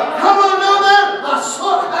 Yeah. How do I know that? I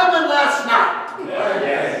saw it happen last night.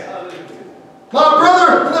 Yes. My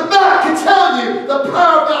brother in the back can tell you the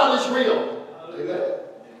power of God is real. Amen.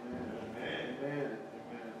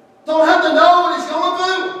 Don't have to know what he's going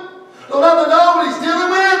through. Don't have to know what he's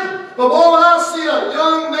dealing with. But boy, when I see a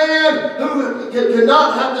young man who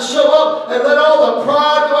cannot have to show up and let all the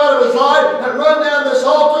pride go out of his life and run down this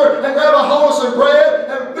altar and grab a hold of some bread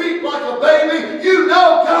and beat like a baby, you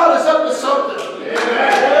know God is up to something.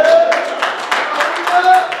 Yeah.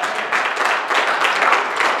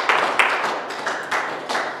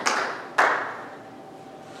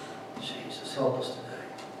 Jesus, help us today.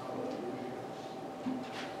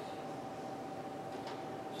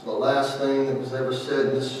 It's the last thing that was ever said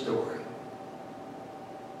in this story.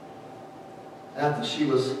 After she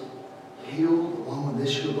was healed, the woman with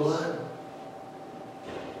the issue of blood,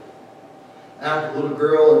 after the little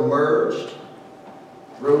girl emerged,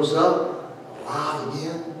 rose up, alive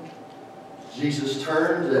again, Jesus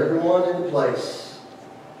turned everyone into place.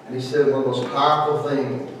 And he said one of the most powerful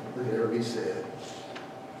things that could ever be said.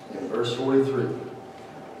 In verse 43,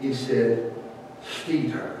 he said,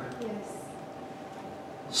 feed her. Yes.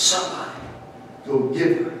 Somebody go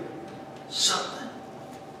give her something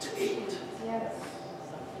to eat. Yes.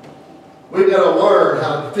 We've got to learn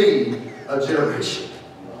how to feed a generation.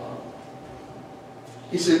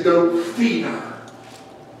 He said, go feed her.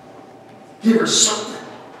 Give her something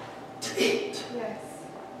to eat. Yes.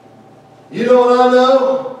 You know what I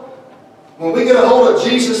know? When we get a hold of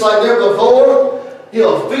Jesus like never before,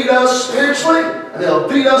 he'll feed us spiritually and he'll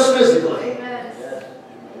feed us physically. Amen.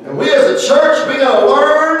 And we as a church, we got to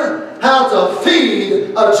learn how to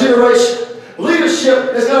feed a generation.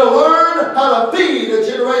 Leadership is going to learn how to feed a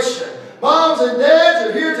generation. Moms and dads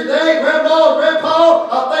are here today. Grandma and Grandpa,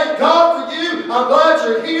 I thank God for you. I'm glad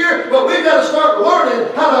you're here. But we've got to start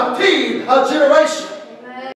learning how to feed a generation.